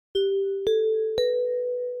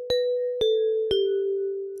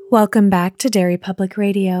Welcome back to Derry Public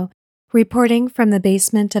Radio. Reporting from the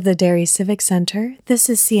basement of the Derry Civic Center, this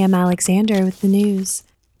is CM Alexander with the news.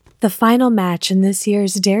 The final match in this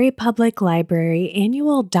year's Derry Public Library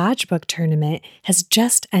annual Dodge Book Tournament has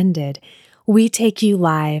just ended. We take you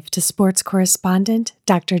live to sports correspondent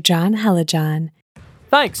Dr. John Helijon.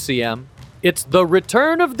 Thanks, CM. It's the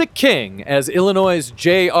return of the king as Illinois'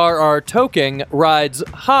 J.R.R. Tokeng rides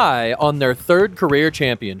high on their third career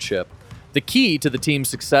championship. The key to the team's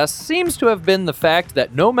success seems to have been the fact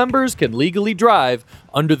that no members can legally drive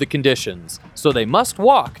under the conditions, so they must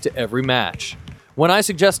walk to every match. When I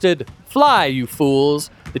suggested, "Fly, you fools,"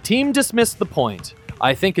 the team dismissed the point.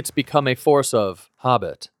 I think it's become a force of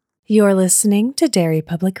habit. You're listening to Derry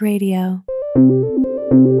Public Radio.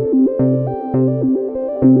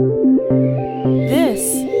 This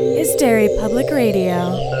is Derry Public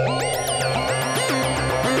Radio.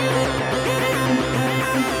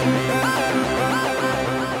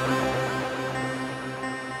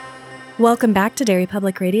 Welcome back to Derry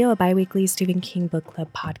Public Radio, a bi-weekly Stephen King Book Club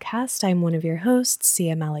podcast. I'm one of your hosts,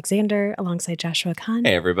 CM Alexander, alongside Joshua Kahn.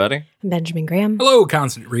 Hey, everybody. And Benjamin Graham. Hello,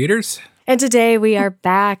 constant readers. And today we are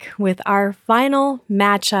back with our final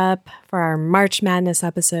matchup for our March Madness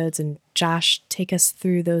episodes. And Josh, take us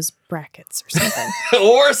through those brackets or something.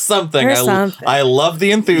 Or something. I love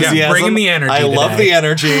the enthusiasm. Yeah, bringing the energy I love today. the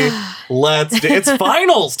energy. It's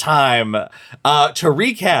finals time. To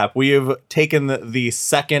recap, we have taken the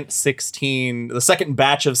second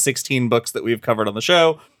batch of 16 books that we've covered on the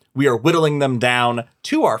show. We are whittling them down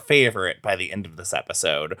to our favorite by the end of this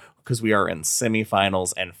episode because we are in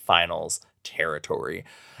semifinals and finals territory.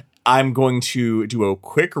 I'm going to do a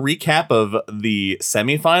quick recap of the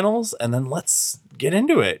semifinals and then let's get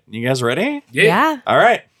into it. You guys ready? Yeah. All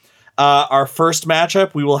right. Our first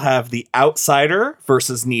matchup, we will have The Outsider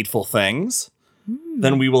versus Needful Things.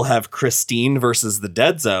 Then we will have Christine versus The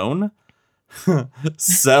Dead Zone.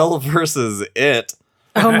 Cell versus It.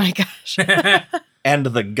 Oh my gosh. And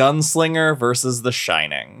The Gunslinger versus The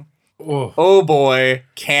Shining. Oh, Oh boy,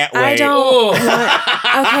 can't wait. I don't.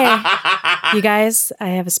 Okay. You guys, I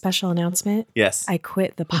have a special announcement. Yes. I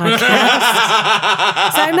quit the podcast.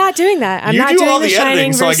 So I'm not doing that. I'm you not do doing all the the Shining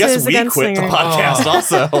editing, so I guess versus the we quit the Gunslinger. podcast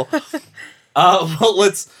also. Well,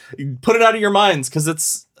 let's put it out of your minds because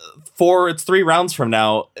it's 3 rounds from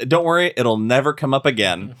now. Don't worry, it'll never come up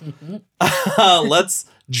again. Let's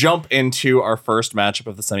jump into our first matchup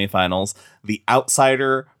of the semifinals, The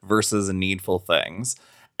Outsider versus Needful Things.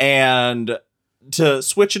 And to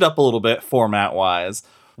switch it up a little bit format-wise,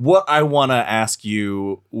 what I want to ask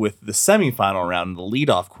you with the semifinal round, the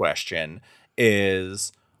leadoff question,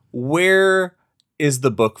 is where is the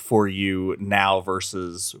book for you now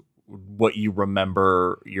versus what you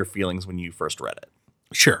remember your feelings when you first read it?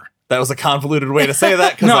 sure. That was a convoluted way to say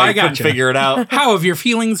that because No, I I couldn't gotcha. figure it out. How have your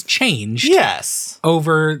feelings changed Yes.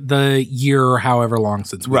 over the year or however long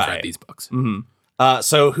since we've Right. read these books?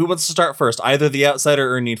 So who wants to start first? Either The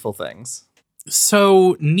Outsider or Needful Things?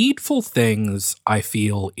 So, Needful Things, I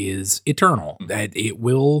feel, is eternal. That it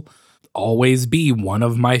will always be one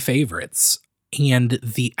of my favorites. And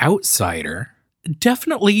The Outsider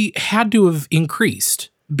definitely had to have increased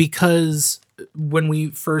because when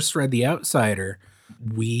we first read The Outsider,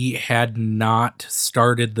 we had not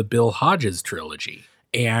started the Bill Hodges trilogy.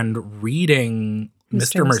 And reading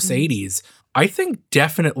Mr. Mercedes, I think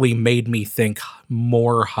definitely made me think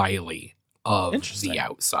more highly of Interesting. The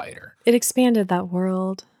Outsider. It expanded that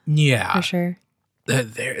world, Yeah. for sure.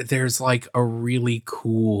 There's like a really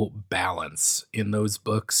cool balance in those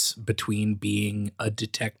books between being a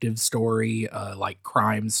detective story, like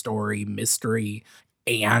crime story, mystery,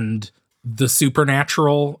 and the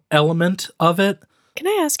supernatural element of it. Can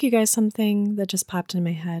I ask you guys something that just popped in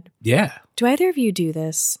my head? Yeah. Do either of you do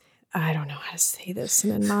this? I don't know how to say this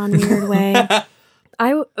in a non-weird way.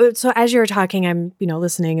 So as you were talking, I'm,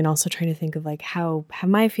 listening and also trying to think of like how have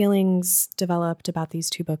my feelings developed about these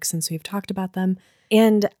two books since we've talked about them.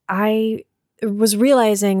 And I was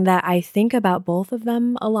realizing that I think about both of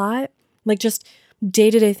them a lot, like just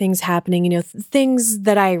day-to-day things happening, things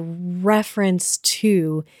that I reference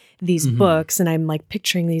to these books and I'm like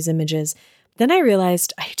picturing these images. Then I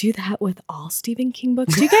realized I do that with all Stephen King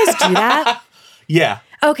books. Do you guys do that? Yeah.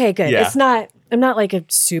 Okay, good. Yeah. I'm not like a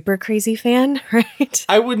super crazy fan, right?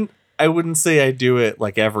 I wouldn't say I do it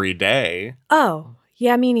like every day. Oh,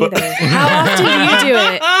 yeah, me neither. How often do you do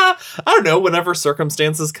it? I don't know, whenever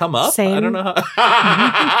circumstances come up. Same. I don't know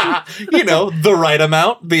how. The right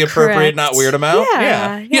amount, the appropriate, Correct. not weird amount.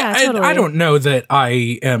 Yeah, totally. I don't know that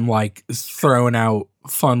I am like throwing out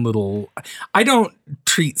fun little. I don't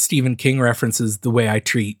treat Stephen King references the way I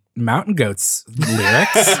treat Mountain Goats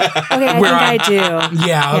lyrics. Okay, I think I do.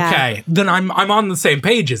 Yeah, okay. Then I'm on the same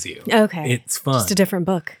page as you. Okay. It's fun. Just a different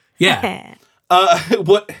book. Yeah.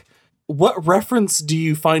 What reference do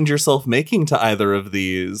you find yourself making to either of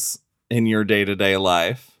these in your day-to-day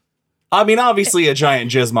life? I mean, obviously a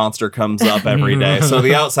giant jizz monster comes up every day, so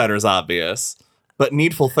The Outsider's obvious. But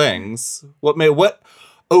Needful Things, what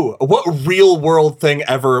real world thing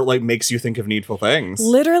ever like makes you think of Needful Things?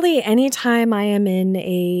 Literally anytime I am in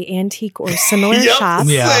a antique or similar shop,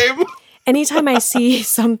 Same. anytime I see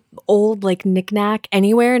some old like knickknack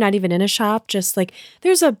anywhere, not even in a shop, just like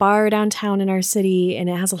there's a bar downtown in our city and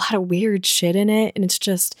it has a lot of weird shit in it. And it's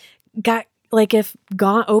just got like if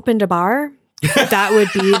Gaunt opened a bar, that would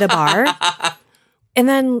be the bar. And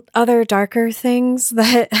then other darker things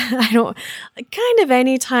that I don't like, kind of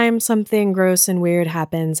anytime something gross and weird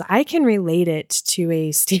happens, I can relate it to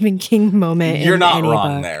a Stephen King moment. You're in not any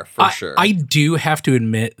wrong book. there, for sure. I do have to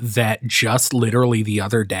admit that just literally the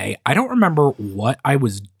other day, I don't remember what I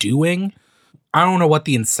was doing. I don't know what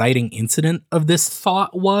the inciting incident of this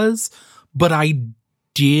thought was, but I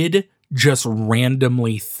did just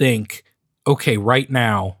randomly think, okay, right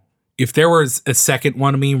now, if there was a second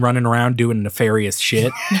one of me running around doing nefarious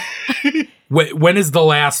shit, when is the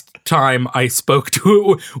last time I spoke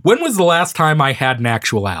to it? When was the last time I had an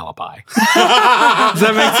actual alibi? Does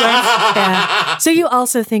that make sense? Yeah. So you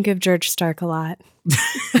also think of George Stark a lot.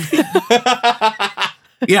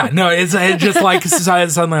 Yeah, no, it's just like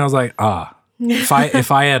suddenly I was like,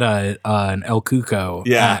 if I had an El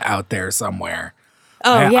Cuco out there somewhere.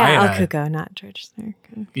 Oh, El Cuco, not George Stark.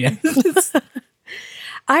 Yeah.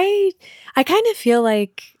 I kind of feel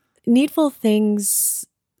like Needful Things,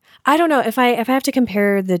 I don't know, if I have to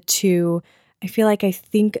compare the two, I feel like I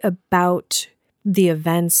think about the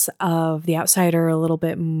events of The Outsider a little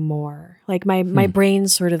bit more. Like my brain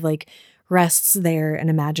sort of like rests there and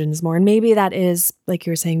imagines more. And maybe that is, like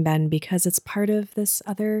you were saying, Ben, because it's part of this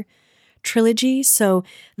other trilogy. So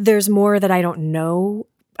there's more that I don't know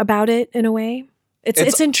about it in a way.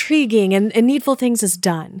 It's intriguing and Needful Things is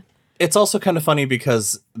done. It's also kind of funny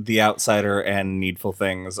because The Outsider and Needful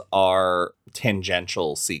Things are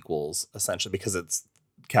tangential sequels, essentially, because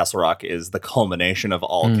Castle Rock is the culmination of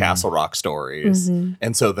all Castle Rock stories. Mm-hmm.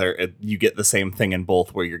 And so you get the same thing in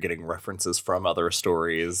both where you're getting references from other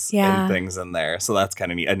stories and things in there. So that's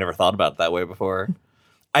kind of neat. I never thought about it that way before.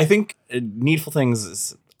 I think Needful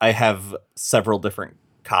Things, I have several different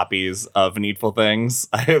copies of Needful Things.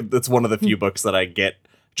 It's one of the few books that I get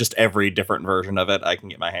just every different version of it I can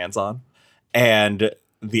get my hands on. And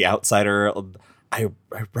The Outsider, I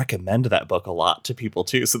recommend that book a lot to people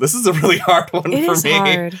too. So this is a really hard one for me. It is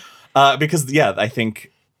hard. Because I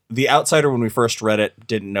think The Outsider, when we first read it,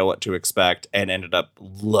 didn't know what to expect and ended up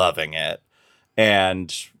loving it.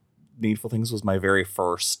 And Needful Things was my very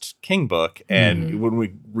first King book. And when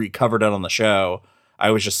we covered it on the show,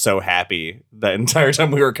 I was just so happy the entire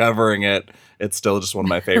time we were covering it. It's still just one of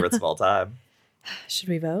my favorites of all time. Should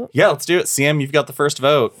we vote? Yeah, let's do it. CM, you've got the first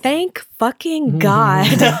vote. Thank fucking God.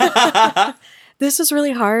 This is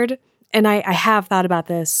really hard. And I have thought about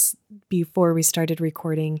this before we started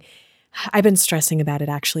recording. I've been stressing about it,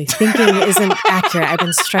 actually. Thinking isn't accurate. I've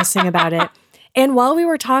been stressing about it. And while we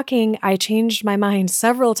were talking, I changed my mind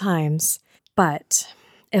several times. But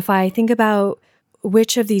if I think about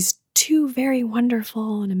which of these two very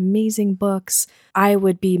wonderful and amazing books I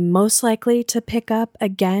would be most likely to pick up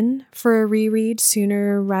again for a reread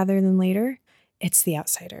sooner rather than later, it's The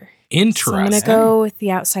Outsider. Interesting. So I'm going to go with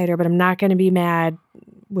The Outsider, but I'm not going to be mad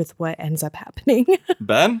with what ends up happening.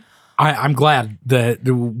 Ben? I'm glad that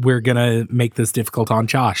we're going to make this difficult on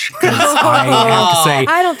Josh. Because I have to say,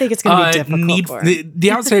 I don't think it's going to be difficult for him.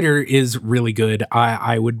 The Outsider is really good.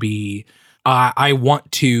 I would be... I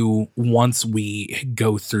want to, once we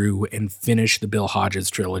go through and finish the Bill Hodges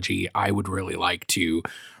trilogy, I would really like to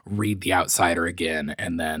read The Outsider again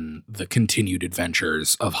and then the continued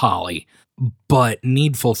adventures of Holly. But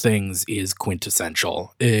Needful Things is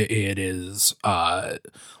quintessential. It is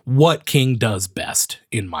what King does best,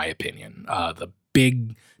 in my opinion. The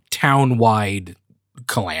big town-wide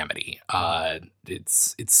calamity.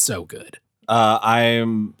 It's so good.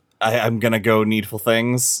 I'm going to go Needful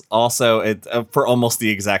Things. Also, for almost the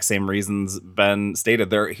exact same reasons Ben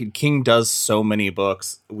stated. King does so many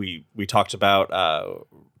books. We talked about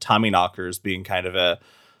Tommyknockers being kind of a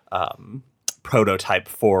prototype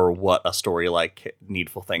for what a story like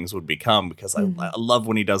Needful Things would become, because I love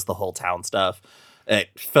when he does the whole town stuff. It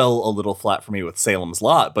fell a little flat for me with Salem's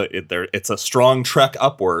Lot, but it's a strong trek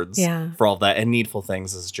upwards for all that. And Needful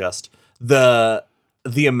Things is just the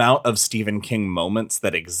amount of Stephen King moments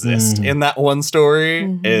that exist in that one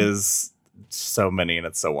story is so many, and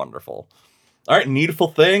it's so wonderful. All right, Needful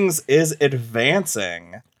Things is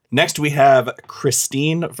advancing. Next, we have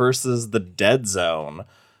Christine versus the Dead Zone.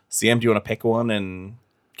 CM, do you want to pick one and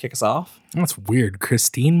kick us off? That's weird.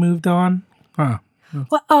 Christine moved on? Huh.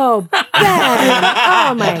 Well, oh, Ben.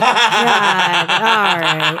 Oh, my God. All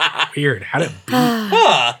right. Weird. How'd it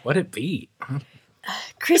beat? What'd it beat?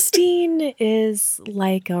 Christine is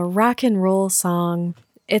like a rock and roll song.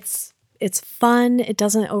 It's fun. It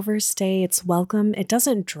doesn't overstay. It's welcome. It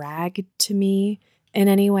doesn't drag to me in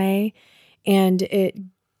any way. And it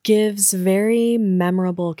gives very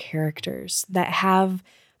memorable characters that have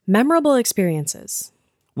memorable experiences.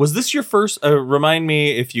 Was this your first? Remind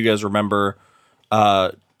me if you guys remember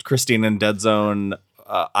Christine and Dead Zone,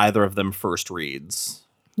 either of them first reads.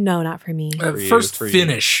 No, not for me. First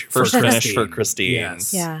finish for Christine.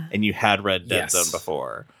 Yes. Yeah. And you had read Dead Yes. Zone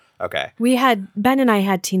before. Okay. Ben and I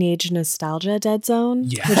had Teenage Nostalgia Dead Zone,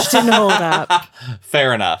 Yeah. which didn't hold up.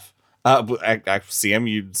 Fair enough. I see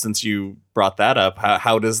him. Since you brought that up,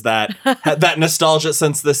 how does that that nostalgia?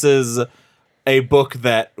 Since this is a book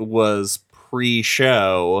that was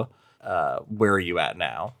pre-show, where are you at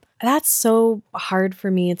now? That's so hard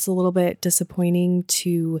for me. It's a little bit disappointing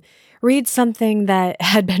to read something that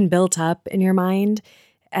had been built up in your mind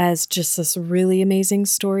as just this really amazing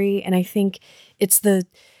story. And I think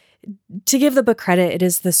to give the book credit, it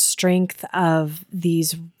is the strength of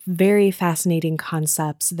these very fascinating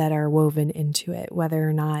concepts that are woven into it, whether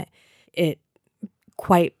or not it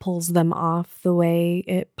quite pulls them off the way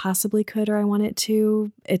it possibly could or I want it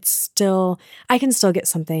to. I can still get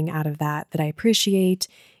something out of that I appreciate,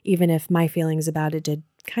 even if my feelings about it did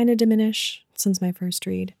kind of diminish since my first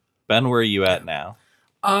read. Ben, where are you at now?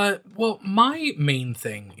 Well, my main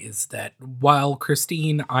thing is that while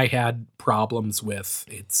Christine I had problems with,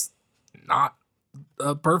 it's not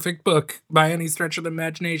a perfect book by any stretch of the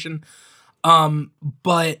imagination.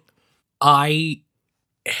 But I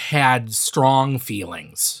had strong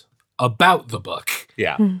feelings about the book.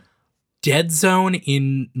 Yeah. Dead Zone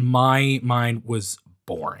in my mind was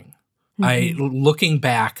boring. Looking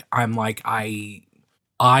back, I'm like, I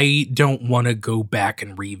don't want to go back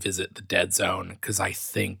and revisit the Dead Zone because I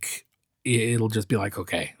think it'll just be like,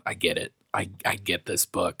 okay, I get it. I get this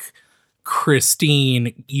book.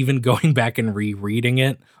 Christine, even going back and rereading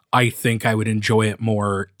it, I think I would enjoy it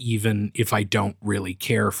more even if I don't really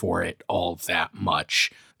care for it all that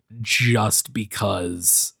much, just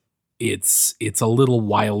because it's a little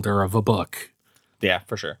wilder of a book. Yeah,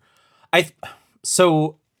 for sure.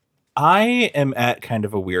 So I am at kind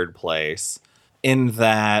of a weird place in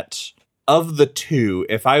that of the two,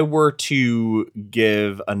 if I were to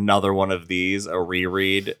give another one of these a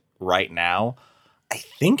reread right now, I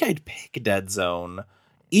think I'd pick Dead Zone.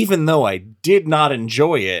 Even though I did not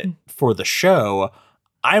enjoy it for the show,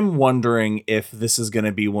 I'm wondering if this is going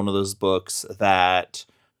to be one of those books that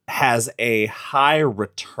has a high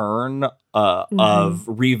return of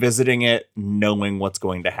revisiting it, knowing what's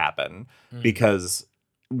going to happen. Because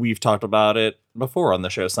we've talked about it before on the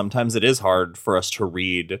show. Sometimes it is hard for us to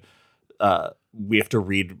read. We have to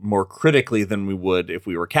read more critically than we would if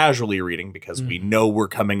we were casually reading because we know we're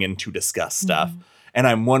coming in to discuss stuff. And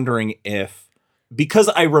I'm wondering if, because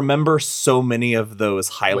I remember so many of those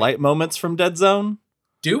highlight moments from Dead Zone.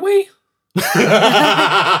 Do we?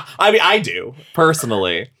 I mean, I do,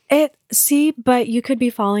 personally. But you could be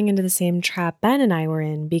falling into the same trap Ben and I were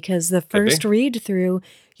in, because the first read through,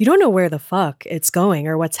 you don't know where the fuck it's going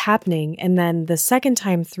or what's happening. And then the second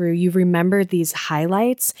time through, you've remembered these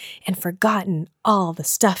highlights and forgotten all the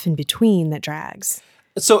stuff in between that drags.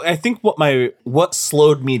 So I think what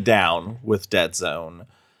slowed me down with Dead Zone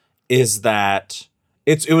is that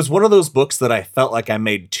it was one of those books that I felt like I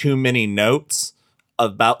made too many notes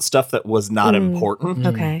about stuff that was not important.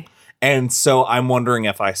 Okay. And so I'm wondering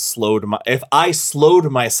if I slowed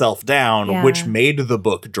myself down, which made the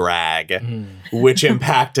book drag, which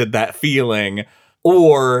impacted that feeling,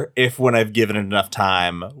 or if when I've given it enough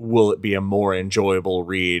time, will it be a more enjoyable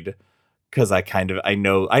read? Because I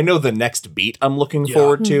know the next beat I'm looking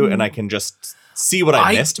forward to, and I can just see what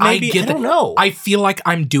I missed. Maybe I don't know. I feel like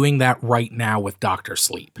I'm doing that right now with Dr.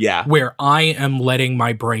 Sleep. Yeah, where I am letting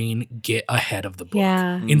my brain get ahead of the book.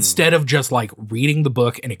 Yeah. Instead of just like reading the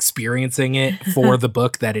book and experiencing it for the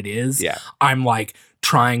book that it is. Yeah. I'm like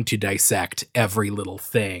trying to dissect every little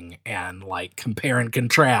thing and like compare and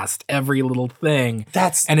contrast every little thing.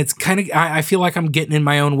 And it's kind of, I feel like I'm getting in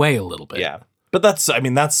my own way a little bit. Yeah. But that's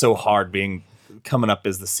so hard coming up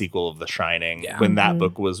as the sequel of The Shining, when that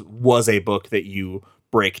book was a book that you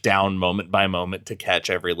break down moment by moment to catch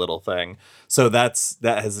every little thing. So that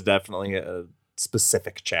has definitely a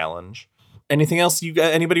specific challenge. Anything else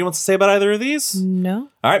anybody wants to say about either of these? No.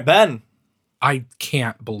 All right, Ben. I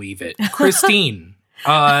can't believe it. Christine.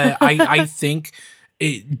 I think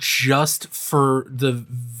it just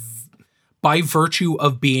by virtue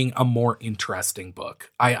of being a more interesting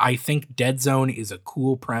book. I think Dead Zone is a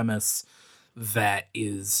cool premise that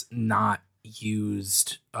is not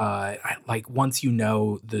used. Like once you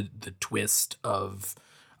know the twist of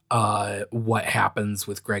what happens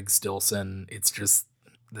with Greg Stilson, it's just,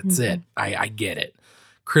 that's it. I get it.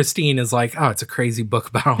 Christine is like, oh, it's a crazy book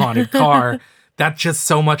about a haunted car. That's just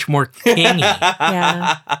so much more kingy.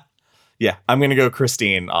 Yeah. Yeah, I'm going to go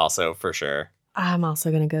Christine also for sure. I'm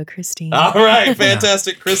also going to go Christine. All right,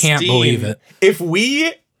 fantastic. Christine. Can't believe it.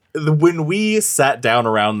 When we sat down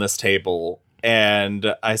around this table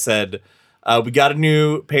and I said, we got a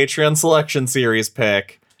new Patreon selection series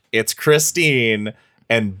pick. It's Christine.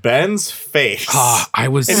 And Ben's face. I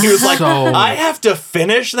was and he was like, so... I have to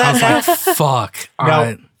finish that. I was like, fuck.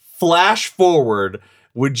 Now, flash forward.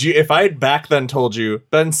 Would you, if I had back then told you,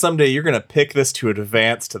 Ben, someday you're going to pick this to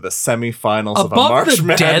advance to the semifinals of a March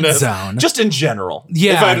the Dead Madness? Zone. Just in general.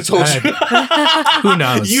 Yeah. If I had told you. Who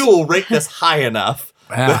knows? You will rate this high enough.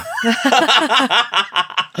 Yeah.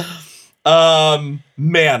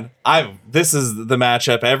 Man, this is the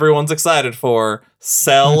matchup everyone's excited for.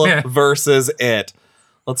 Cell versus It.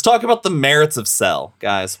 Let's talk about the merits of Cell,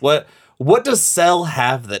 guys. What does Cell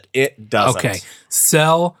have that It doesn't? Okay.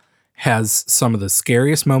 Cell has some of the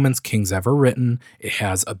scariest moments King's ever written. It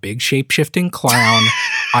has a big shape-shifting clown.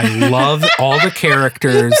 I love all the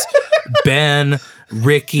characters. Ben,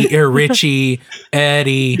 Richie,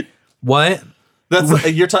 Eddie. What? That's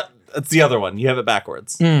the other one. You have it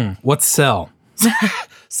backwards. What's Cell?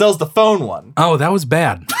 Cell's the phone one. Oh, that was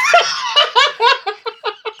bad.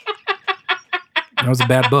 That was a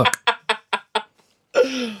bad book.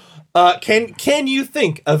 Can you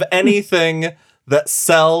think of anything that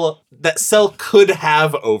Cell could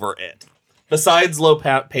have over It besides low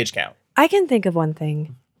page count? I can think of one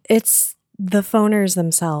thing. It's the phoners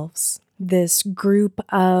themselves. This group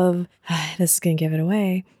of, this is going to give it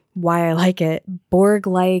away, why I like it,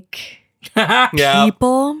 Borg-like Yeah.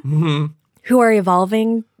 people who are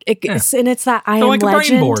evolving. And it's that I Am like Legend. a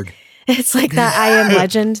brain Borg. It's like that I Am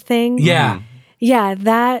Legend thing. Yeah. Yeah,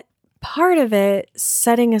 that part of it,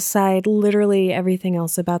 setting aside literally everything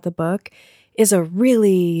else about the book, is a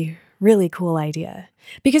really, really cool idea.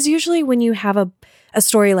 Because usually when you have a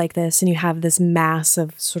story like this and you have this mass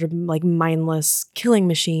of sort of like mindless killing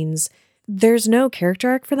machines, there's no character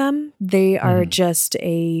arc for them. They are just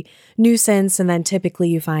a nuisance, and then typically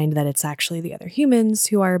you find that it's actually the other humans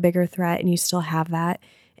who are a bigger threat, and you still have that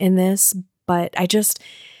in this. But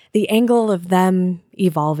the angle of them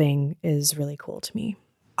evolving is really cool to me.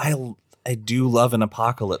 I do love an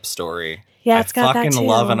apocalypse story. Yeah, it's got that I fucking too.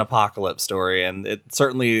 love an apocalypse story, and it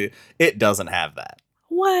doesn't have that.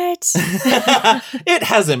 What? It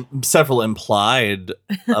has several implied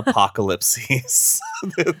apocalypses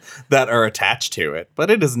that are attached to it,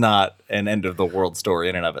 but it is not an end of the world story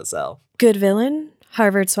in and of itself. Good villain,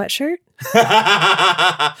 Harvard sweatshirt.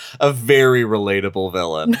 A very relatable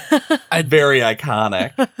villain. Very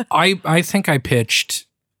iconic. I think I pitched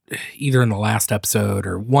either in the last episode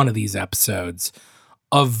or one of these episodes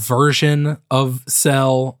a version of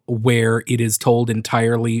Cell where it is told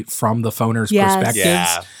entirely from the phoner's perspectives.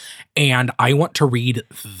 Yeah. And I want to read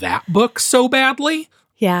that book so badly,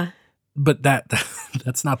 Yeah. but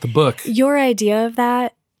that's not the book. Your idea of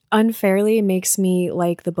that unfairly makes me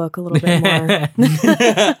like the book a little bit more.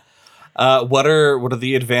 What are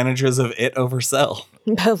the advantages of it over Cell?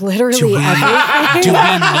 But literally Do we everything.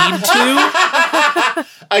 need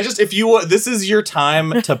to? This is your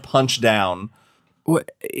time to punch down. What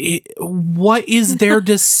is there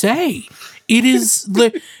to say? It is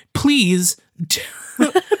please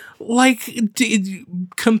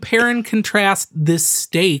compare and contrast this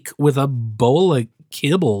steak with a bowl of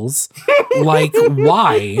kibbles. Like,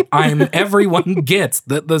 why? Everyone gets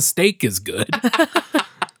that the steak is good.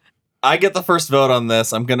 I get the first vote on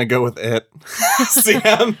this. I'm gonna go with it.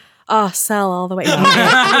 Sam. Oh, Cell all the way.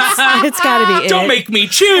 It's got to be Don't it. make me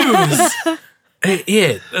choose.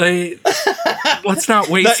 Let's not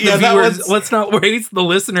waste the viewers. Let's not waste the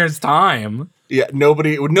listeners' time. Yeah,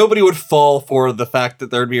 nobody would fall for the fact that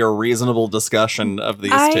there'd be a reasonable discussion of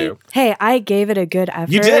these two. Hey, I gave it a good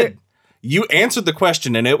effort. You did. You answered the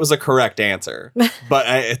question, and it was a correct answer. But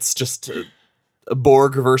it's just a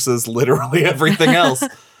Borg versus literally everything else.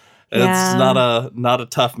 Yeah. It's not a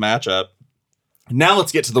tough matchup. Now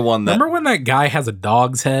let's get to the one that. Remember when that guy has a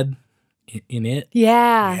dog's head in it?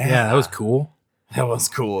 Yeah. Yeah, that was cool. That was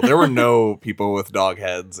cool. There were no people with dog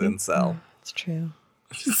heads in Cell. It's true.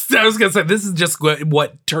 I was gonna say this is just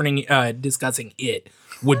what turning discussing it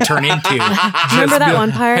would turn into. Remember that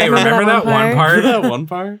one part? Hey, remember that one part? that one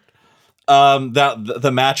part.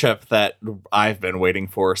 The matchup that I've been waiting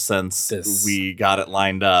for since we got it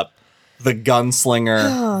lined up: the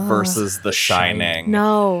Gunslinger versus the Shining.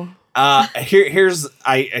 No. Here's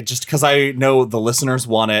just because I know the listeners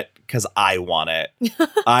want it because I want it.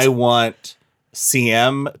 I want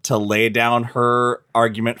CM to lay down her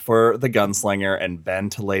argument for the Gunslinger and Ben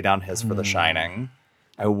to lay down his for the Shining.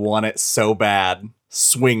 I want it so bad.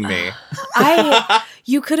 Swing me.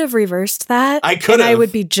 You could have reversed that. I could have. I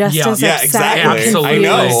would be just as upset. Yeah, exactly. and Absolutely. I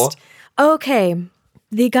know. Okay.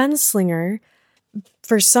 The Gunslinger,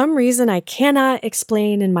 for some reason I cannot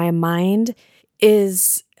explain in my mind,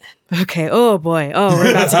 is... Okay, oh boy. Oh,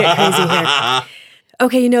 we're about to get crazy here.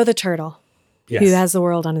 Okay, you know the turtle Yes. who has the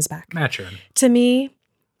world on his back. Maturin. To me,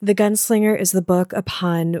 The Gunslinger is the book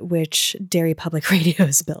upon which Derry Public Radio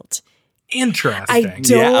is built. Interesting. I don't...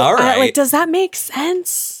 Yeah, all right. does that make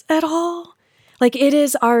sense at all? Like, it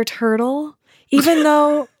is our turtle, even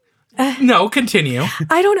though... No, continue.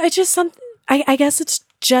 I don't... It's just something... I guess it's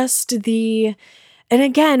just the... And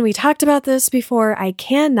again, we talked about this before. I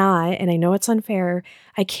cannot, and I know it's unfair,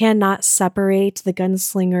 I cannot separate The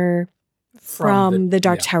Gunslinger from the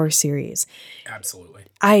Dark Tower series. Absolutely.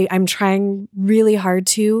 I'm trying really hard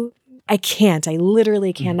to. I can't. I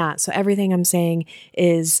literally cannot. So everything I'm saying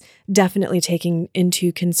is definitely taking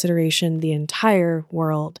into consideration the entire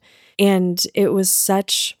world. And it was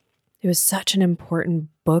such an important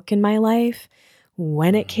book in my life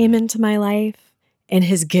when it came into my life, and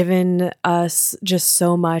has given us just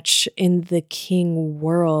so much in the King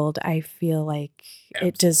world. I feel like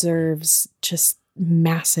it deserves just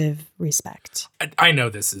massive respect. I know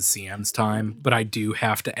this is CM's time, but I do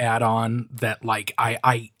have to add on that, like,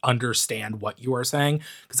 I understand what you are saying,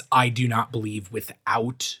 because I do not believe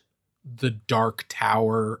without the Dark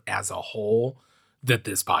Tower as a whole that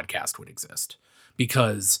this podcast would exist.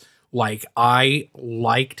 Because, like, I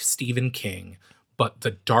liked Stephen King, but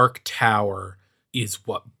the Dark Tower is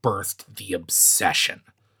what birthed the obsession.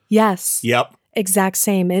 Yes. Yep. Exact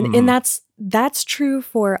same. And that's true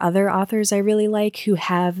for other authors I really like who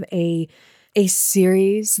have a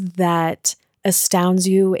series that astounds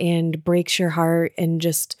you and breaks your heart and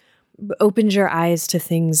just opens your eyes to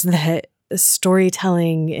things that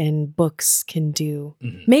storytelling and books can do.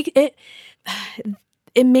 It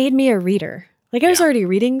made me a reader. Like, I was already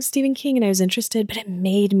reading Stephen King and I was interested, but it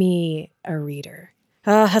made me a reader.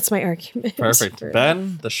 That's my argument. Perfect.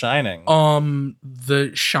 Ben, The Shining.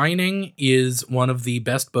 The Shining is one of the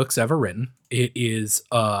best books ever written. It is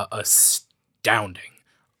astounding.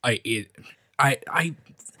 I'm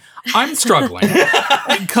struggling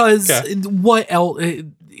because what else?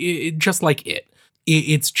 Just like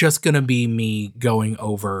it's just gonna be me going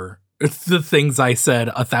over the things I said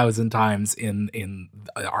 1,000 times in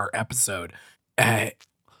our episode.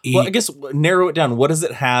 Well, I guess narrow it down. What does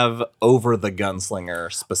it have over the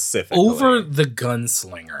Gunslinger specifically? Over the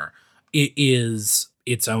Gunslinger, it is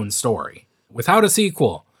its own story without a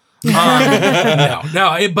sequel. But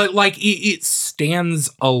like it stands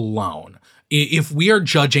alone. If we are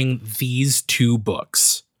judging these two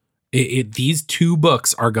books, these two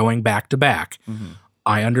books are going back to back. Mm-hmm.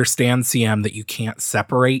 I understand, CM, that you can't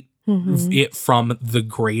separate it from the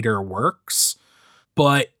greater works,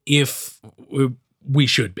 but if we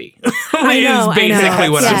should be. Is basically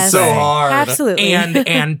what I'm so saying. hard. Absolutely.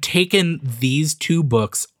 And taking these two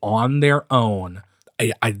books on their own,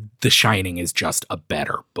 The Shining is just a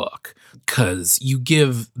better book. Because you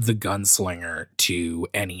give The Gunslinger to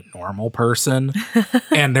any normal person,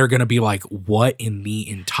 and they're going to be like, what in the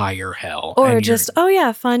entire hell? Or just,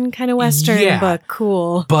 fun kind of Western book.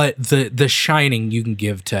 Cool. But the Shining you can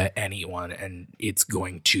give to anyone, and it's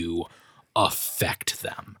going to affect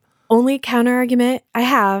them. Only counter argument I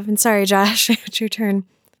have, and sorry, Josh, it's your turn.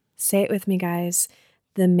 Say it with me, guys.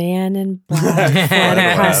 The man in black fled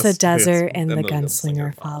across the desert, and the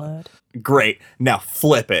gunslinger followed. Great. Now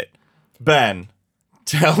flip it. Ben,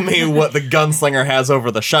 tell me what the Gunslinger has over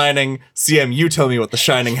The Shining. CM, you tell me what The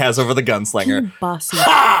Shining has over the Gunslinger. You bossy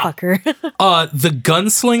fucker. The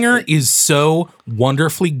Gunslinger is so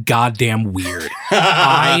wonderfully goddamn weird.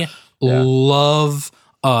 I love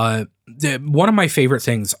one of my favorite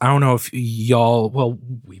things. I don't know if y'all,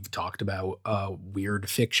 we've talked about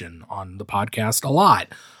weird fiction on the podcast a lot.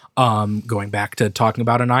 Going back to talking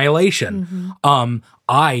about Annihilation.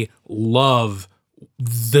 I love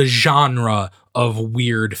the genre of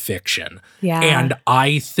weird fiction. Yeah. And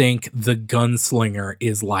I think The Gunslinger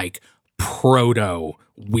is like proto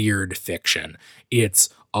weird fiction. It's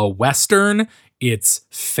a Western, it's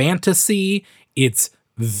fantasy, it's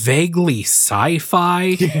vaguely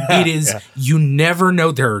sci-fi. It is, you never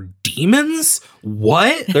know. There are demons?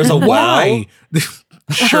 What? There's a Why?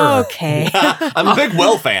 Sure. Okay. I'm a big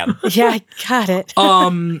well fan. Yeah, I got it.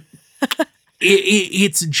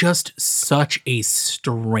 It's just such a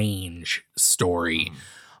strange story,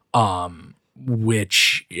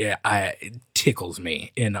 which tickles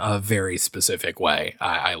me in a very specific way.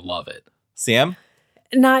 I love it. CM?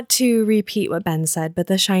 Not to repeat what Ben said, but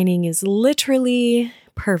The Shining is literally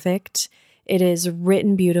perfect. It is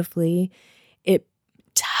written beautifully. It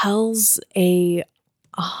tells a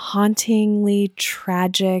hauntingly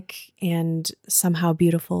tragic and somehow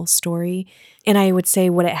beautiful story. And I would say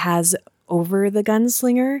what it has over The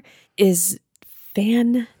Gunslinger is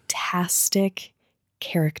fantastic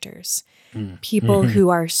characters. People who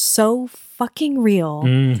are so fucking real.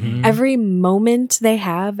 Every moment they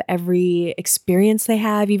have, every experience they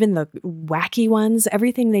have, even the wacky ones,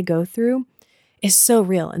 everything they go through is so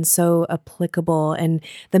real and so applicable. And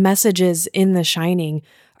the messages in The Shining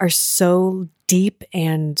are so deep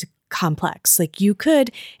and complex. Like you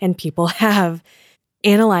could, and people have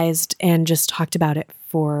analyzed and just talked about it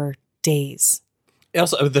for days.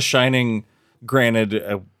 Also, The Shining,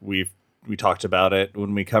 granted, we talked about it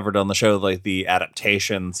when we covered on the show, like the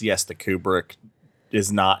adaptations. Yes, the Kubrick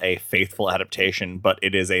is not a faithful adaptation, but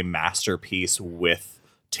it is a masterpiece with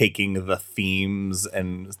taking the themes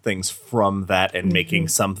and things from that and making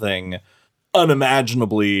something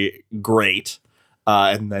unimaginably great.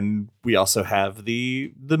 And then we also have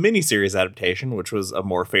the miniseries adaptation, which was a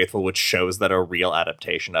more faithful, which shows that a real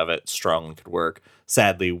adaptation of it strongly could work.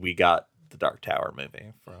 Sadly, we got the Dark Tower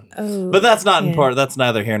movie. But that's not important. That's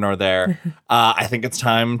neither here nor there. I think it's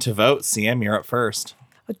time to vote. CM, you're up first.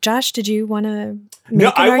 Josh, did you want to?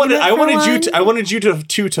 No, I wanted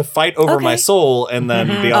you to fight over my soul, and then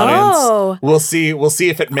the audience. We'll see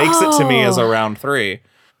if it makes it to me as a round 3.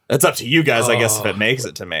 It's up to you guys, I guess, if it makes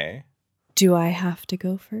it to me. Do I have to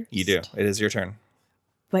go first? You do. It is your turn.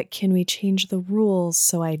 But can we change the rules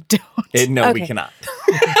so I don't? No, we cannot.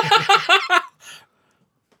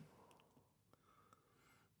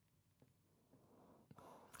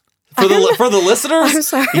 For the listeners, I'm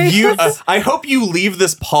sorry. I hope you leave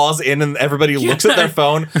this pause in and everybody looks at their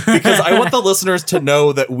phone, because I want the listeners to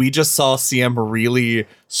know that we just saw CM really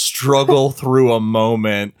struggle through a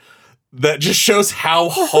moment that just shows how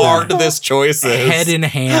hard this choice is. Head in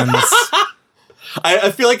hands.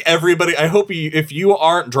 I feel like everybody, I hope if you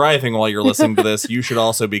aren't driving while you're listening to this, you should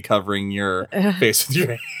also be covering your face with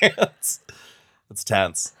your hands. It's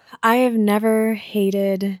tense. I have never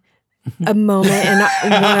hated a moment in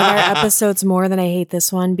one of our episodes more than I hate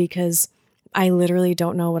this one, because I literally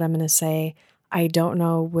don't know what I'm going to say. I don't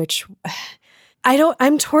know which.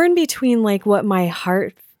 I'm torn between like what my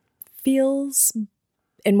heart feels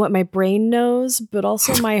and what my brain knows, but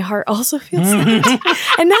also my heart also feels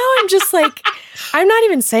that. And now I'm just like, I'm not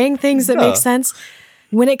even saying things that make sense.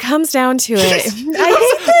 When it comes down to it, I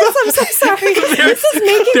hate this. I'm so sorry. This is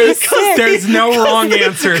making me sick. There's no wrong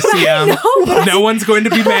answer, CM. No one's going to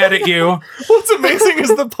be mad at you. What's amazing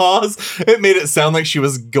is the pause. It made it sound like she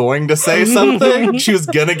was going to say something. She was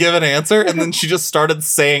going to give an answer, and then she just started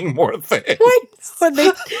saying more things. When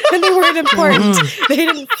they weren't important. They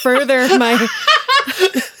didn't further my...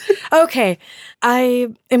 Okay. I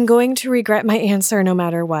am going to regret my answer no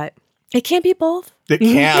matter what. It can't be both. It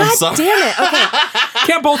can. God damn it. Okay.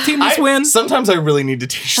 Can't both teams win? Sometimes I really need to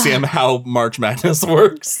teach Sam how March Madness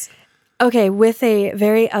works. Okay, with a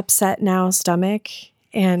very upset now stomach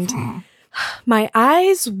and my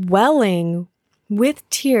eyes welling with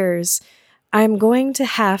tears, I'm going to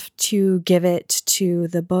have to give it to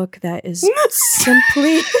the book that is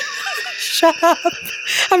simply... Shut up.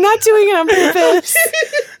 I'm not doing it on purpose.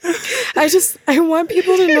 I want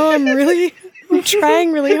people to know I'm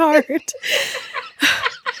trying really hard.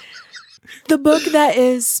 The book that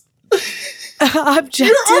is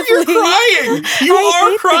objectively... You're crying! You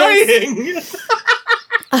are crying!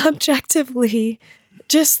 Objectively,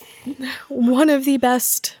 just one of the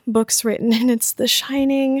best books written, and it's The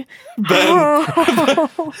Shining. Ben,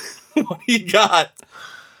 what do you got?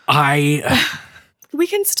 We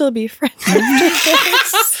can still be friends. She's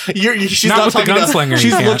not with talking the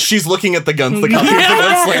gunslinger. She's looking at the guns. The copy of the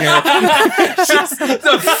gunslinger.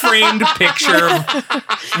 The framed picture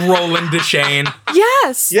of Roland Deschain.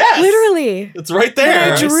 Yes. Literally. It's right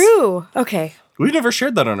there. I drew. Okay. We've never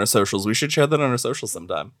shared that on our socials. We should share that on our socials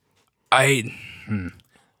sometime. Okay,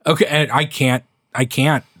 and I can't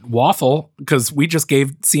waffle because we just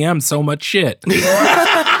gave CM so much shit.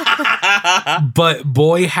 But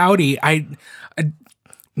boy howdy,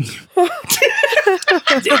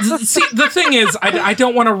 See, the thing is, I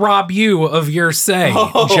don't want to rob you of your say,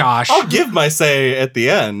 Josh. I'll give my say at the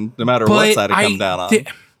end, no matter what side I come down on.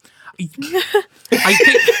 I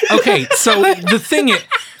think, okay, so the thing is...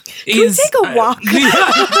 Can we take a walk?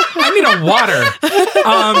 I need a water.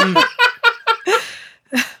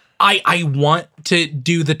 I want to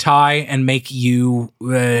do the tie and make you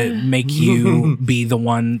be the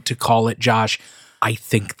one to call it, Josh. I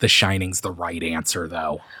think The Shining's the right answer,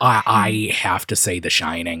 though. I have to say The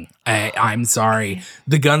Shining. I'm sorry.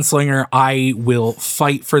 The Gunslinger, I will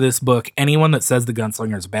fight for this book. Anyone that says The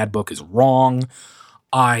Gunslinger is a bad book is wrong.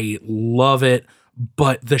 I love it.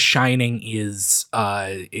 But The Shining is,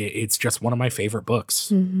 it's just one of my favorite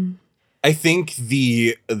books. Mm-hmm. I think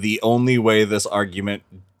the only way this argument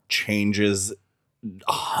changes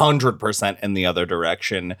 100% in the other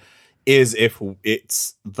direction is if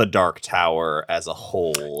it's The Dark Tower as a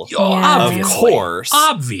whole. Yeah. Of course.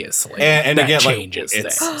 Obviously. And that again, changes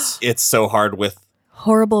like, things. it's so hard with...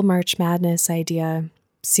 Horrible March Madness idea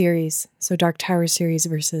series. So Dark Tower series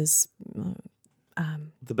versus...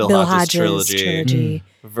 the Bill Hodges trilogy. trilogy.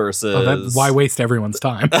 Versus... why waste everyone's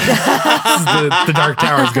time? the Dark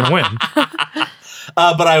Tower is going to win.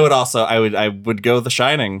 But I would go The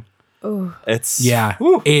Shining. Ooh. It's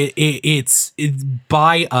it's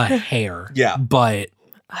by a hair. Yeah. But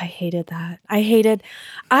I hated that.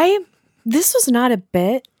 This was not a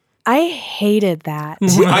bit. I hated that.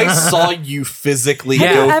 I saw you physically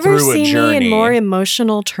Have go you ever through a seen journey. me in more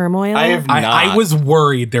emotional turmoil? I have not. I was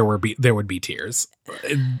worried there would be tears.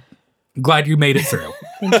 Glad you made it through.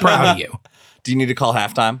 Proud of you. Do you need to call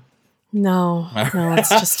halftime? No, it's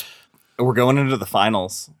just. We're going into the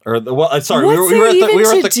finals. Sorry, What's we were at the. even We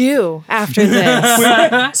were at the. do after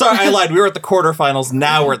this? Sorry, I lied. We were at the quarterfinals.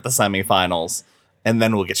 Now we're at the semifinals, and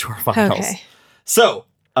then we'll get to our finals. Okay. So,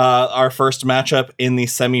 our first matchup in the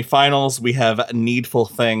semifinals, we have Needful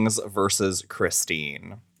Things versus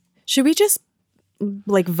Christine. Should we just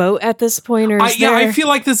vote at this point, or I feel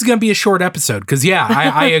like this is going to be a short episode because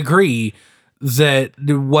I agree that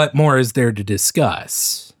what more is there to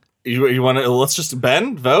discuss? You want to? Let's just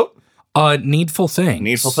vote. Needful Things.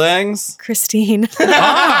 Needful Things. Christine? Interesting.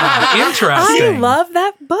 I love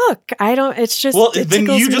that book. It's just. Well, it then you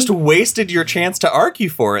tickles just me. wasted your chance to argue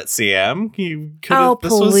for it, CM. You could. Oh,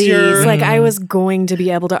 This was please. your. I was going to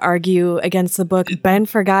be able to argue against the book Ben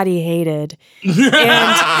forgot he hated.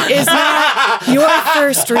 And is not your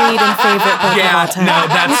first read and favorite book of all time. No,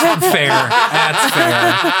 that's fair.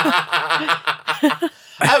 That's fair.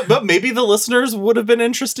 But maybe the listeners would have been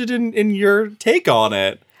interested in your take on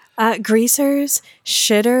it. Greasers,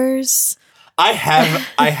 shitters. I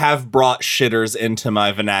have brought shitters into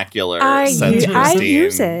my vernacular since I Christine.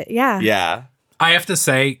 use it. Yeah. Yeah. I have to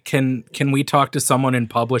say, can we talk to someone in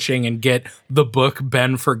publishing and get the book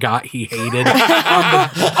Ben forgot he hated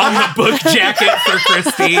on the book jacket for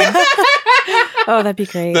Christine? Oh, that'd be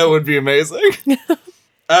great. That would be amazing.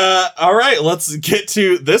 All right, let's get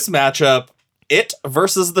to this matchup. It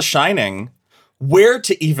versus The Shining. Where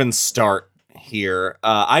to even start here?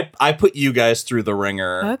 I put you guys through the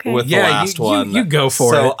ringer with the last one. You go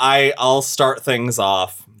for it. So I'll start things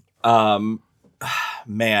off.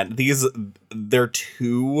 Man, they're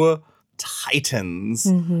two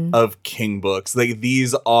titans of King books.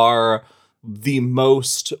 These are the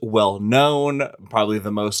most well-known, probably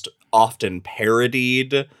the most often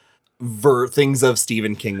parodied things of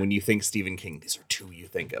Stephen King. When you think Stephen King, these are two you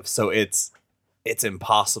think of. So it's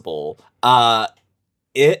impossible.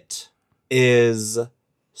 It is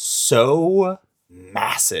so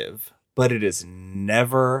massive, but it is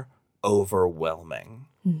never overwhelming.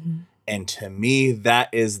 Mm-hmm. And to me, that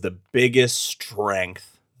is the biggest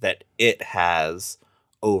strength that it has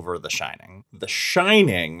over The Shining. The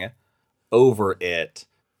Shining over it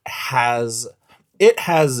has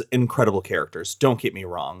incredible characters, don't get me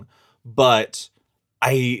wrong, but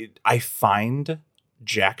I find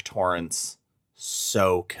Jack Torrance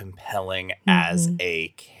so compelling as a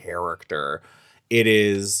character.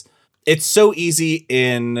 It's so easy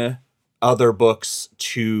in other books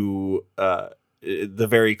to the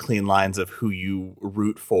very clean lines of who you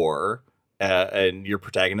root for and your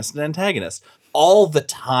protagonist and antagonist. All the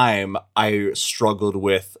time I struggled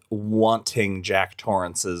with wanting Jack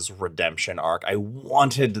Torrance's redemption arc. I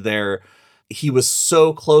wanted he was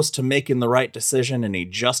so close to making the right decision and he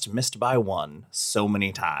just missed by one so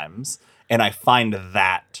many times. And I find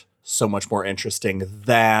that so much more interesting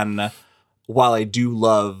than, while I do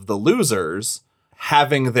love the losers,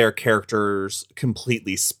 having their characters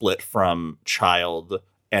completely split from child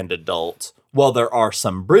and adult. While there are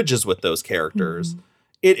some bridges with those characters,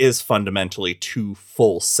 it is fundamentally two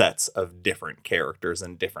full sets of different characters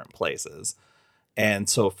in different places. And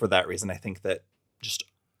so for that reason, I think that just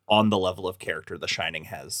on the level of character, The Shining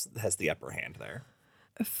has the upper hand there.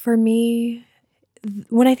 For me,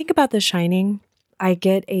 when I think about The Shining, I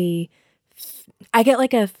get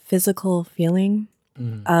like a physical feeling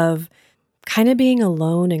of kind of being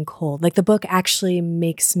alone and cold. Like the book actually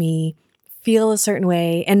makes me feel a certain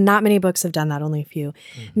way, and not many books have done that, only a few.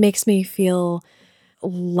 Makes me feel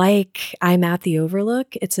like I'm at the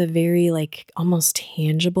Overlook. It's a very like almost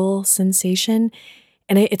tangible sensation.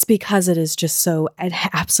 And it's because it is just so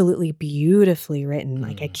absolutely beautifully written.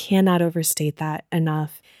 Like I cannot overstate that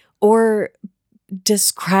enough or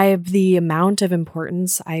describe the amount of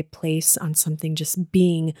importance I place on something just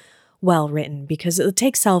being well written. Because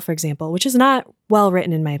take Cell, for example, which is not well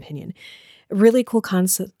written in my opinion. Really cool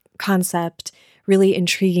concept, really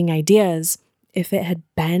intriguing ideas. If it had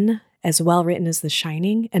been as well written as The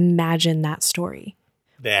Shining, imagine that story.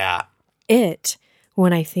 Yeah.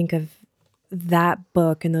 When I think of that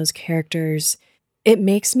book and those characters, it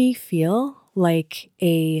makes me feel like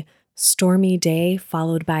a stormy day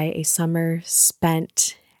followed by a summer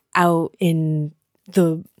spent out in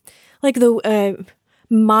the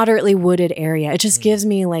moderately wooded area. It just gives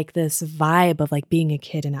me like this vibe of like being a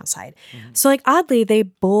kid and outside. So like oddly, they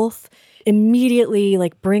both immediately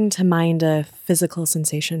like bring to mind a physical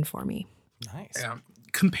sensation for me. Nice. Yeah.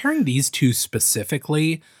 Comparing these two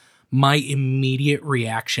specifically, my immediate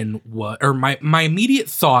reaction was, or my immediate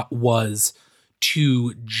thought was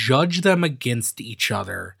to judge them against each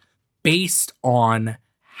other based on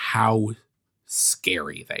how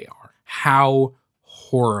scary they are, how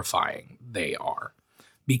horrifying they are.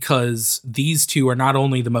 Because these two are not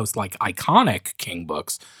only the most like iconic King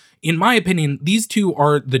books, in my opinion, these two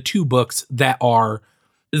are the two books that are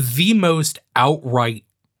the most outright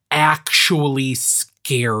actually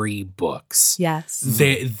scary books. Yes.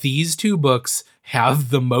 These two books have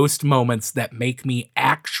the most moments that make me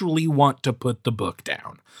actually want to put the book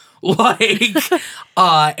down. Like,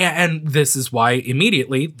 and this is why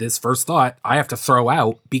immediately this first thought I have to throw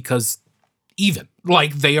out because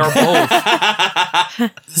like they are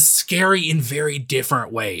both scary in very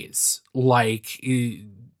different ways. Like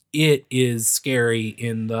it is scary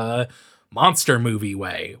in the monster movie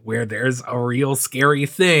way where there's a real scary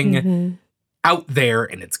thing out there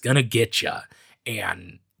and it's gonna get you.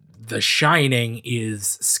 And The Shining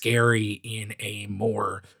is scary in a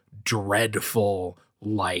more dreadful,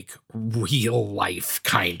 like real life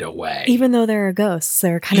kind of way. Even though there are ghosts,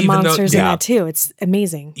 there are kind of monsters in that too. It's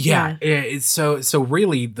amazing. Yeah. So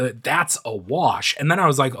really that's a wash. And then I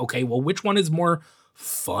was like, okay, well, which one is more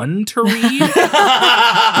fun to read?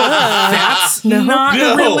 That's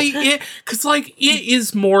not really it. Cause like it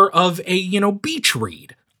is more of a, beach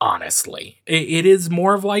read. Honestly, it is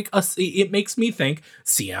more of like it makes me think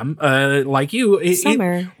CM, like you,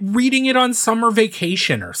 Summer. Reading it on summer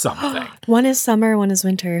vacation or something. One is summer, one is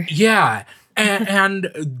winter. Yeah. And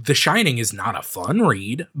The Shining is not a fun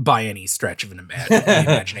read by any stretch of an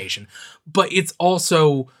imagination, but it's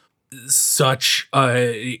also such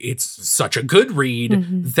a good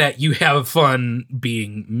read that you have fun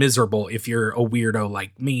being miserable if you're a weirdo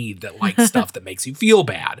like me that likes stuff that makes you feel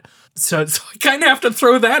bad. So I kind of have to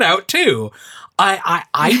throw that out too. I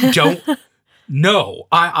don't know.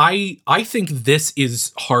 I think this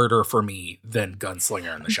is harder for me than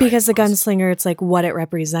Gunslinger and The Shining. Because the Gunslinger, it's like what it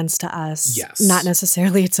represents to us, not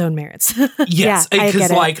necessarily its own merits. Yes, because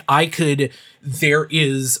there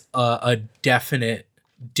is a definite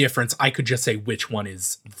difference. I could just say which one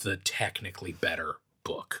is the technically better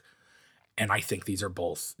book. And I think these are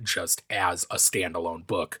both just as a standalone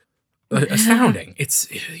book. Astounding. It's,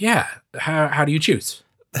 how do you choose?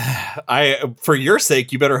 For your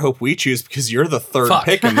sake, you better hope we choose because you're the third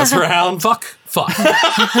pick in this round. Fuck.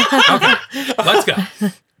 Okay, let's go.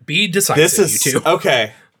 Be decisive, you two.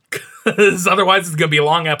 Okay. Because otherwise it's going to be a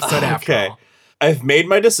long episode after all. I've made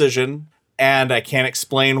my decision and I can't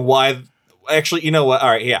explain why. Actually, you know what? All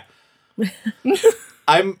right, yeah.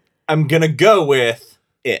 I'm going to go with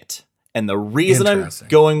it. And the reason I'm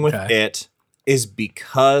going with it is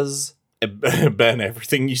because Ben,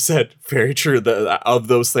 everything you said, very true. Of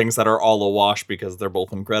those things that are all awash because they're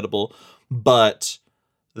both incredible. But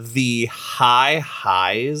the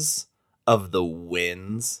highs of the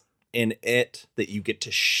wins in it that you get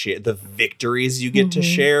to share, the victories you get to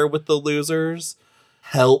share with the losers,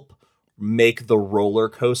 help make the roller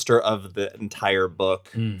coaster of the entire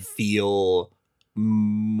book feel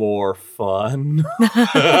more fun.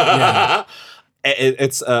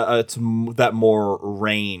 It's that more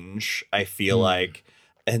range, I feel like.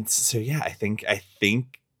 And so I think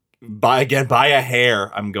by a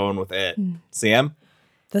hair I'm going with it. Sam?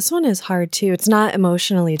 This one is hard too. It's not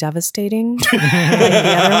emotionally devastating like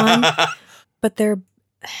the other one, but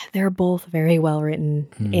they're both very well written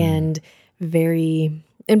and very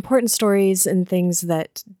important stories and things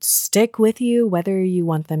that stick with you whether you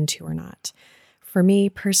want them to or not. For me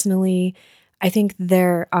personally, I think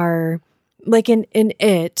there are, like in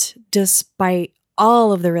it, despite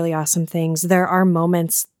all of the really awesome things, there are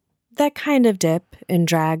moments that kind of dip and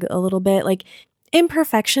drag a little bit, like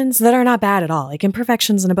imperfections that are not bad at all. Like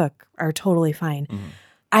imperfections in a book are totally fine.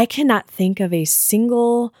 I cannot think of a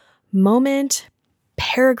single moment,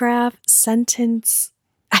 paragraph, sentence,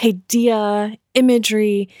 idea,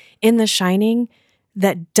 imagery in The Shining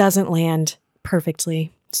that doesn't land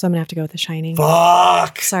perfectly. So I'm gonna have to go with The Shining.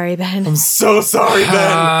 Fuck. Sorry, Ben. I'm so sorry,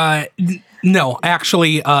 Ben. No,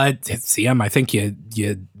 actually, CM, I think you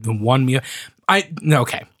won me.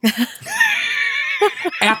 Okay.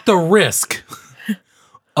 At the risk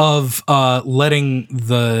of letting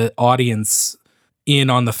the audience in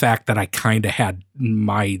on the fact that I kind of had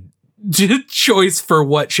my choice for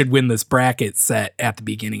what should win this bracket set at the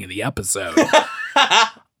beginning of the episode.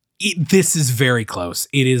 This is very close.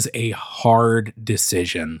 It is a hard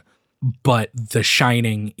decision, but The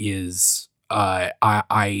Shining is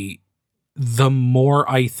the more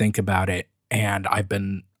I think about it, and I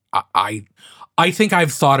think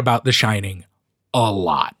I've thought about The Shining a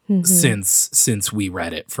lot since we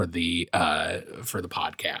read it for the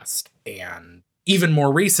podcast, and even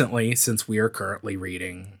more recently since we are currently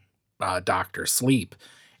reading Dr. Sleep,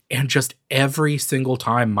 and just every single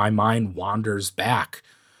time my mind wanders back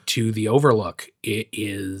to the Overlook, it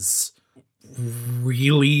is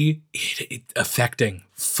really affecting.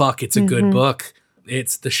 Fuck, it's a good book.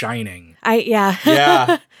 It's The Shining.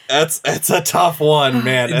 Yeah, it's a tough one,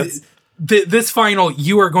 man. This final,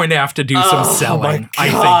 you are going to have to do some selling, I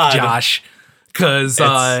think, Josh, because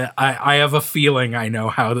I have a feeling I know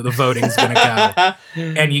how the voting's going to go,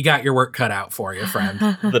 and you got your work cut out for you,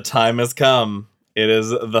 friend. The time has come. It is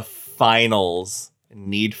the finals.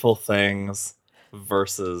 Needful Things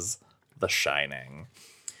versus The Shining.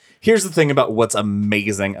 Here's the thing about what's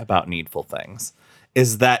amazing about Needful Things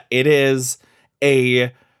is that it is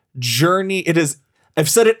a journey. I've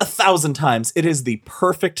said it 1,000 times. It is the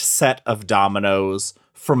perfect set of dominoes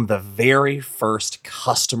from the very first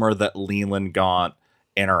customer that Leland Gaunt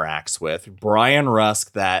interacts with. Brian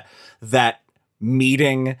Rusk, that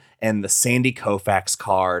meeting and the Sandy Koufax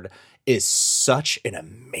card is such an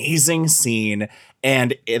amazing scene.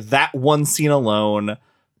 And that one scene alone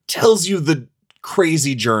tells you the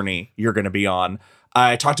crazy journey you're going to be on.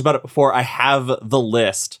 I talked about it before. I have the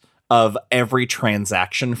list of every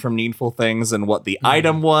transaction from Needful Things and what the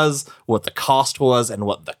item was, what the cost was, and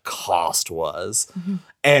what the cost was.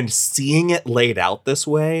 And seeing it laid out this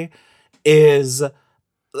way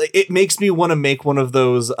it makes me want to make one of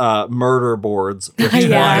those murder boards with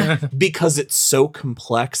twine because it's so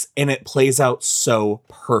complex and it plays out so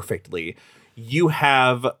perfectly. You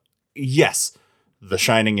have, yes, The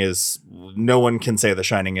Shining is, no one can say The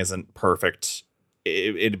Shining isn't perfect,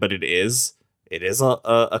 but it is. It is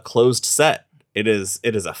a closed set. It is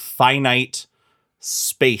a finite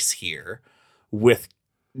space here with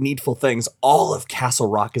Needful Things. All of Castle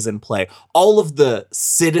Rock is in play. All of the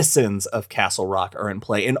citizens of Castle Rock are in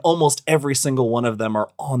play, and almost every single one of them are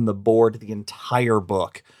on the board the entire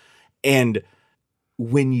book. And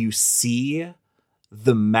when you see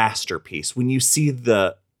the masterpiece, when you see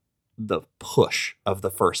the push of the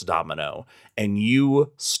first domino, and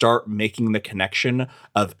you start making the connection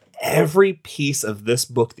of every piece of this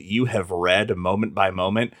book that you have read moment by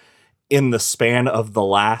moment in the span of the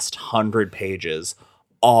last 100 pages,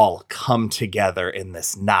 all come together in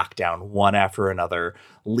this knockdown one after another,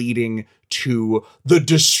 leading to the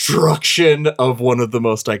destruction of one of the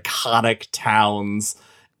most iconic towns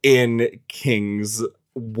in King's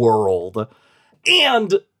world.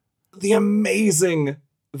 And the amazing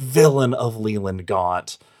villain of Leland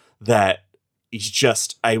Gaunt that is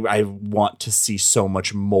just, I want to see so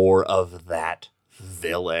much more of that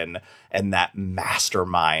villain, and that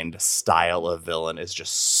mastermind style of villain is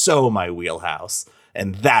just so my wheelhouse.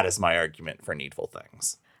 And that is my argument for Needful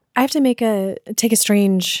Things. I have to take a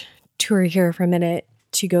strange tour here for a minute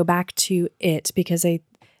to go back to it, because I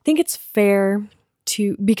think it's fair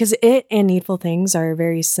because it and Needful Things are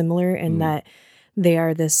very similar in that they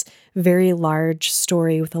are this very large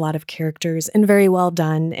story with a lot of characters and very well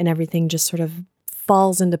done, and everything just sort of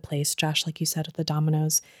falls into place, Josh, like you said, with the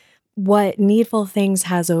dominoes. What Needful Things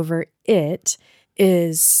has over it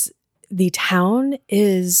is the town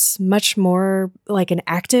is much more like an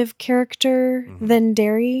active character than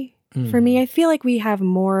Derry. For me, I feel like we have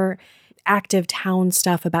more active town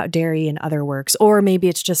stuff about Derry in other works, or maybe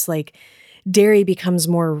it's just like Derry becomes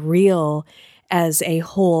more real as a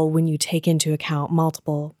whole when you take into account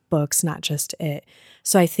multiple books, not just it.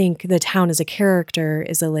 So I think the town as a character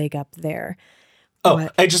is a leg up there. Oh,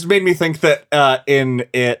 it just made me think that in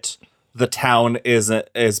it, the town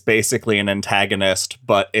is basically an antagonist,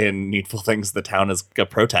 but in Needful Things, the town is a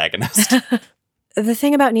protagonist. The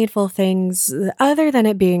thing about Needful Things, other than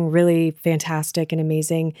it being really fantastic and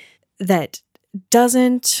amazing, that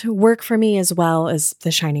doesn't work for me as well as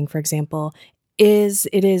The Shining, for example, is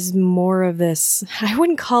it is more of this, I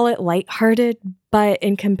wouldn't call it lighthearted, but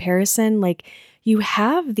in comparison, like you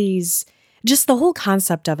have these, just the whole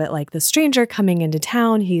concept of it, like the stranger coming into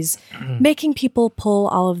town, he's making people pull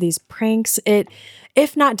all of these pranks.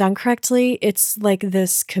 If not done correctly, it's like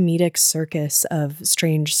this comedic circus of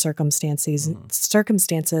strange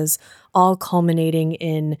circumstances, all culminating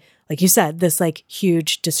in, like you said, this like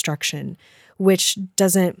huge destruction, which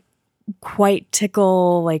doesn't quite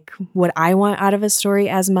tickle like what I want out of a story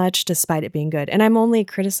as much, despite it being good. And I'm only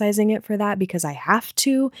criticizing it for that because I have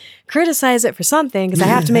to criticize it for something, because I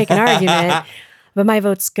have to make an argument. But my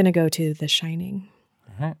vote's going to go to The Shining.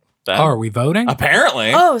 Right. Are we voting?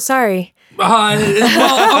 Apparently. Oh, sorry.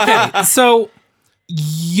 Well, okay. So,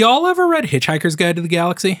 y'all ever read Hitchhiker's Guide to the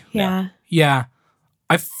Galaxy? Yeah. Yeah.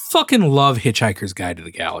 I fucking love Hitchhiker's Guide to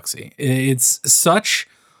the Galaxy. It's such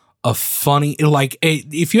a funny, like,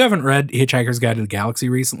 if you haven't read Hitchhiker's Guide to the Galaxy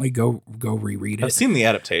recently, go reread it. I've seen the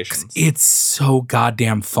adaptations. It's so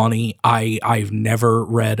goddamn funny. I've never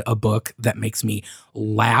read a book that makes me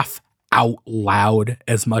laugh out loud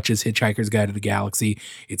as much as Hitchhiker's Guide to the Galaxy.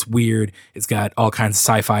 It's weird. It's got all kinds of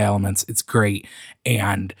sci-fi elements. It's great.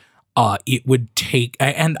 And it would take,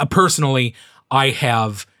 and personally, I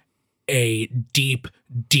have a deep,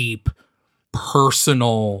 deep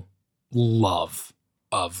personal love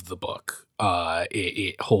of the book.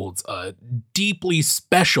 It holds a deeply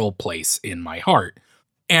special place in my heart.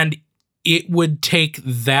 And it would take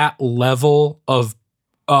that level of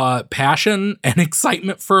passion and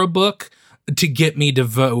excitement for a book to get me to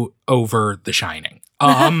vote over The Shining.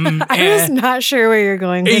 I was not sure where you're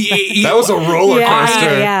going with that. That was a roller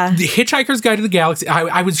coaster. Yeah. The Hitchhiker's Guide to the Galaxy,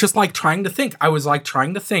 I was just like trying to think. I was like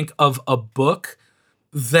trying to think of a book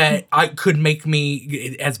that I could make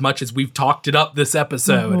me, as much as we've talked it up this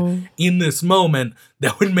episode, in this moment,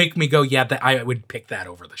 that would make me go, yeah, that I would pick that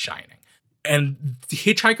over The Shining. And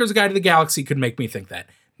Hitchhiker's Guide to the Galaxy could make me think that.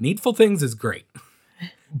 Needful Things is great.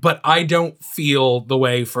 But I don't feel the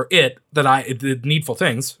way for it that the Needful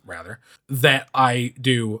Things, rather, that I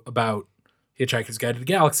do about Hitchhiker's Guide to the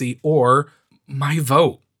Galaxy, or my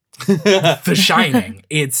vote, The Shining.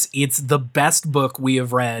 It's the best book we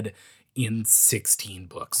have read in 16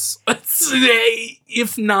 books.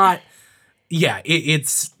 If not, yeah,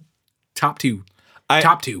 it's top two.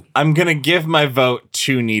 Top two. I'm going to give my vote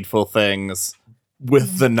to Needful Things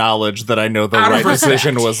with the knowledge that I know the right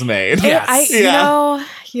decision was made. Yes.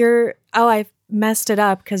 I messed it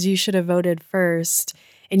up because you should have voted first.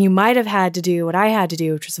 And you might have had to do what I had to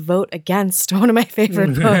do, which was vote against one of my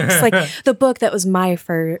favorite books. Like the book that was my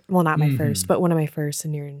first, well, not my first, but one of my first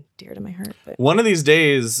and near and dear to my heart. But. One of these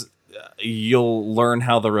days, you'll learn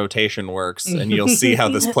how the rotation works and you'll see how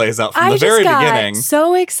this plays out from the very beginning.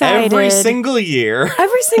 So excited. Every single year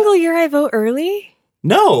I vote early.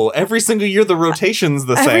 No, every single year the rotation's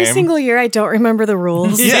the same. Every single year I don't remember the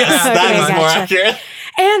rules. Yes, that is more accurate.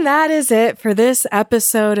 And that is it for this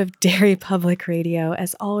episode of Derry Public Radio.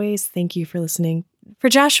 As always, thank you for listening. For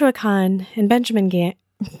Joshua Kahn and Benjamin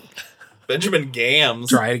Benjamin Gams.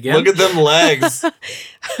 Try it again. Look at them legs.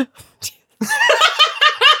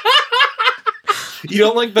 You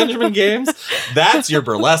don't like Benjamin Gams? That's your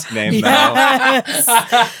burlesque name now.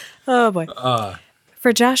 Oh boy.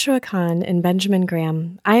 For Joshua Kahn and Benjamin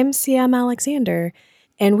Graham, I'm CM Alexander,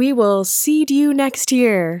 and we will see you next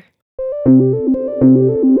year.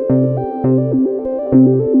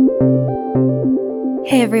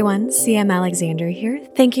 Hey everyone, CM Alexander here.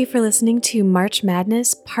 Thank you for listening to March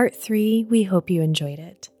Madness Part 3. We hope you enjoyed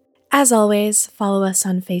it. As always, follow us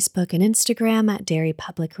on Facebook and Instagram at Derry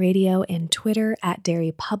Public Radio and Twitter at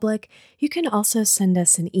Derry Public. You can also send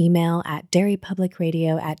us an email at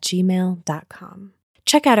derrypublicradio@gmail.com.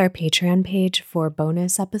 Check out our Patreon page for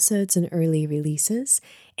bonus episodes and early releases,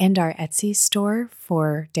 and our Etsy store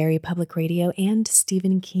for Derry Public Radio and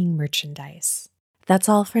Stephen King merchandise. That's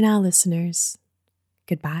all for now, listeners.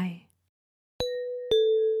 Goodbye.